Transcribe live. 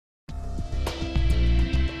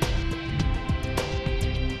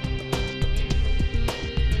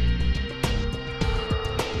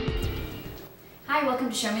Hi,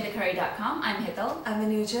 welcome to ShowMeTheCurry.com. I'm Hital. I'm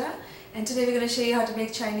Anuja, and today we're going to show you how to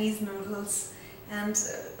make Chinese noodles. And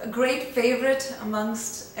a great favorite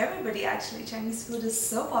amongst everybody actually. Chinese food is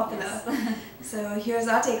so popular. Yes. So here's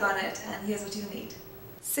our take on it, and here's what you need.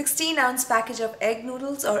 16-ounce package of egg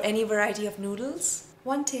noodles or any variety of noodles,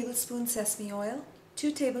 1 tablespoon sesame oil,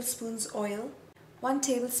 2 tablespoons oil, 1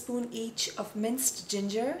 tablespoon each of minced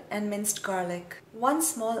ginger and minced garlic, 1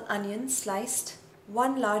 small onion sliced,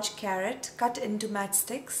 1 large carrot cut into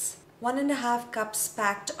matchsticks, 1½ cups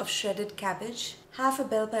packed of shredded cabbage, half a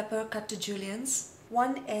bell pepper cut to juliennes,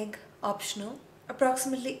 1 egg optional,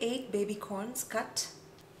 approximately 8 baby corns cut,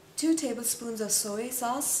 2 tablespoons of soy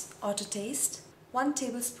sauce or to taste, 1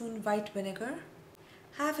 tablespoon white vinegar,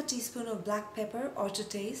 half a teaspoon of black pepper or to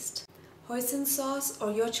taste, hoisin sauce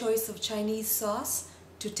or your choice of Chinese sauce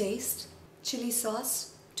to taste, chili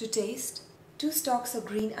sauce to taste, 2 stalks of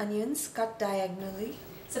green onions cut diagonally.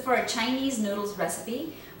 So for a Chinese noodles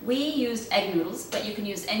recipe, we used egg noodles, but you can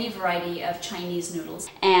use any variety of Chinese noodles.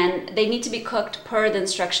 And they need to be cooked per the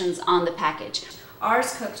instructions on the package.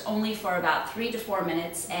 Ours cooked only for about 3 to 4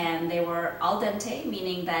 minutes, and they were al dente,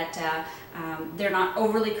 meaning that they're not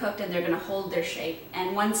overly cooked and they're going to hold their shape.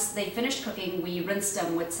 And once they finished cooking, we rinsed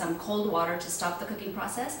them with some cold water to stop the cooking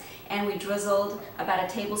process, and we drizzled about a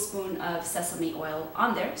tablespoon of sesame oil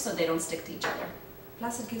on there so they don't stick to each other.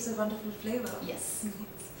 Plus it gives a wonderful flavor. Yes.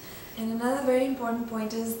 And another very important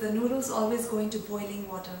point is the noodles always go into boiling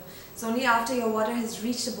water. So only after your water has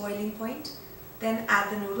reached a boiling point, then add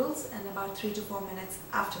the noodles, and about 3 to 4 minutes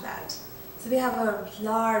after that. So we have a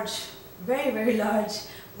large, very large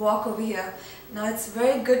wok over here. Now it's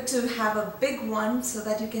very good to have a big one so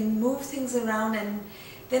that you can move things around and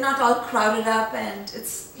they're not all crowded up, and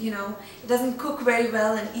it's, you know, it doesn't cook very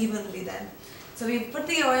well and evenly then. So we put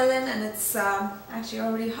the oil in, and it's actually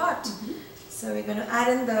already hot. So we're going to add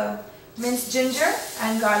in the minced ginger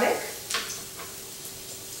and garlic.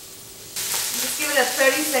 Just give it a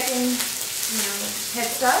 30-second head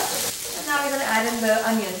start. And now we're going to add in the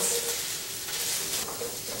onions.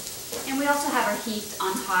 And we also have our heat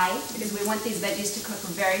on high because we want these veggies to cook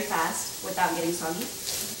very fast without getting soggy.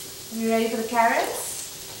 And you're ready for the carrots?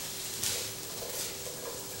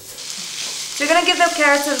 So you're going to give the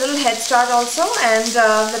carrots a little head start also, and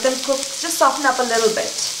let them cook, just soften up a little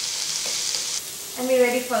bit. And we're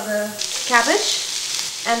ready for the cabbage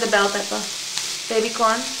and the bell pepper, baby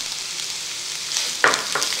corn.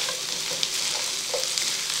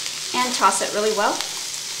 And toss it really well.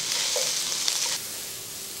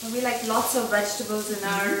 We like lots of vegetables in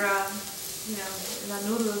our, in our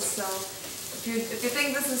noodles. So if you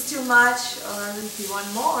think this is too much, or if you want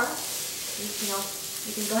more,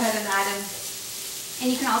 you can go ahead and add in. And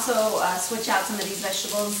you can also switch out some of these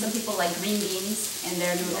vegetables. Some people like green beans in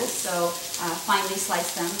their noodles, so finely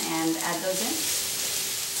slice them and add those in.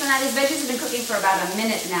 So now these veggies have been cooking for about a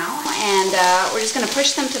minute now, and we're just going to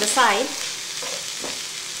push them to the side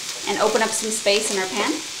and open up some space in our pan.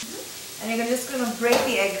 And you're just going to break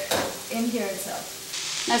the egg in here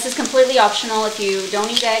itself. Now this is completely optional. If you don't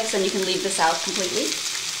eat eggs, then you can leave this out completely.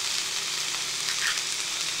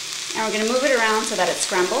 And we're going to move it around so that it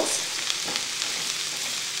scrambles.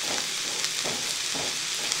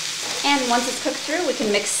 And once it's cooked through, we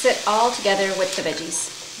can mix it all together with the veggies.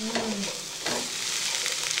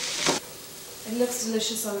 It looks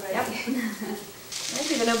delicious already. Yep. Right,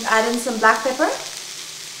 we're going to add in some black pepper.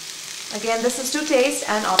 Again, this is to taste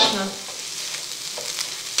and optional.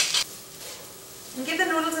 And give the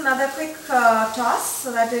noodles another quick toss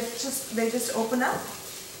so that they just open up.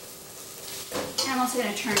 And I'm also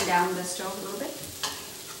going to turn down the stove a little bit.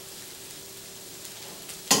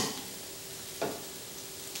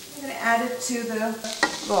 I'm going to add it to the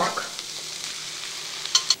wok.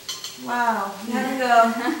 Wow, we're having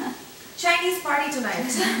a Chinese party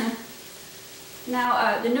tonight.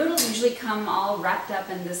 Now, the noodles usually come all wrapped up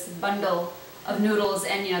in this bundle of noodles,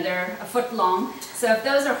 and they're a foot long. So if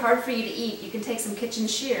those are hard for you to eat, you can take some kitchen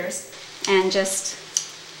shears and just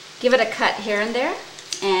give it a cut here and there,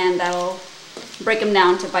 and that'll break them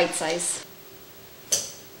down to bite size.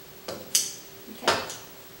 Okay.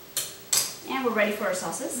 And we're ready for our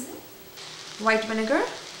sauces. White vinegar,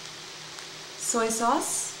 soy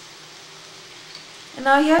sauce, and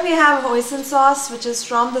now here we have hoisin sauce, which is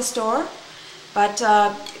from the store, but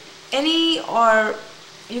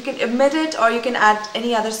you can omit it, or you can add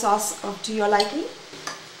any other sauce to your liking.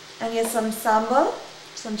 And here's some sambal,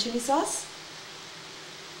 some chili sauce.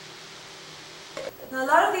 Now a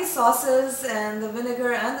lot of these sauces and the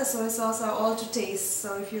vinegar and the soy sauce are all to taste,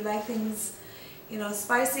 so if you like things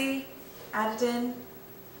spicy, add it in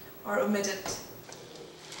or omit it.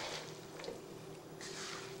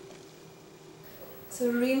 So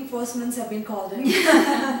reinforcements have been called in.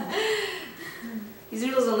 These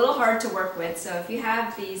noodles are a little hard to work with, so if you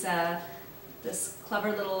have these, this clever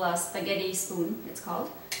little spaghetti spoon, it's called,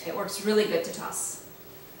 it works really good to toss.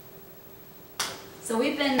 So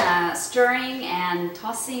we've been stirring and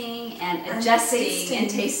tossing and adjusting and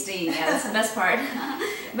tasting. Yeah, that's the best part.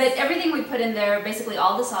 But everything we put in there, basically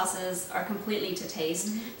all the sauces are completely to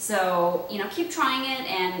taste. So, you know, keep trying it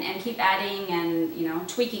and keep adding and, you know,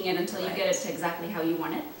 tweaking it until you get it to exactly how you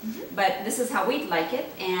want it. But this is how we'd like it.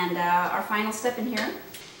 And our final step in here,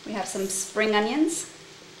 we have some spring onions.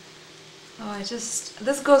 Oh,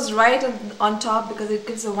 this goes right on top because it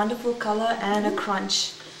gives a wonderful color and a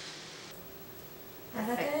crunch.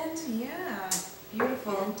 Perfect. Yeah,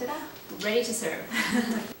 beautiful. And ta-da, ready to serve.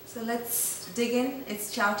 So let's dig in.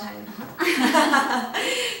 It's chow time.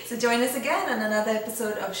 So join us again on another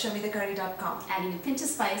episode of ShowMeTheCurry.com. Adding a pinch of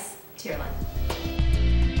spice to your life.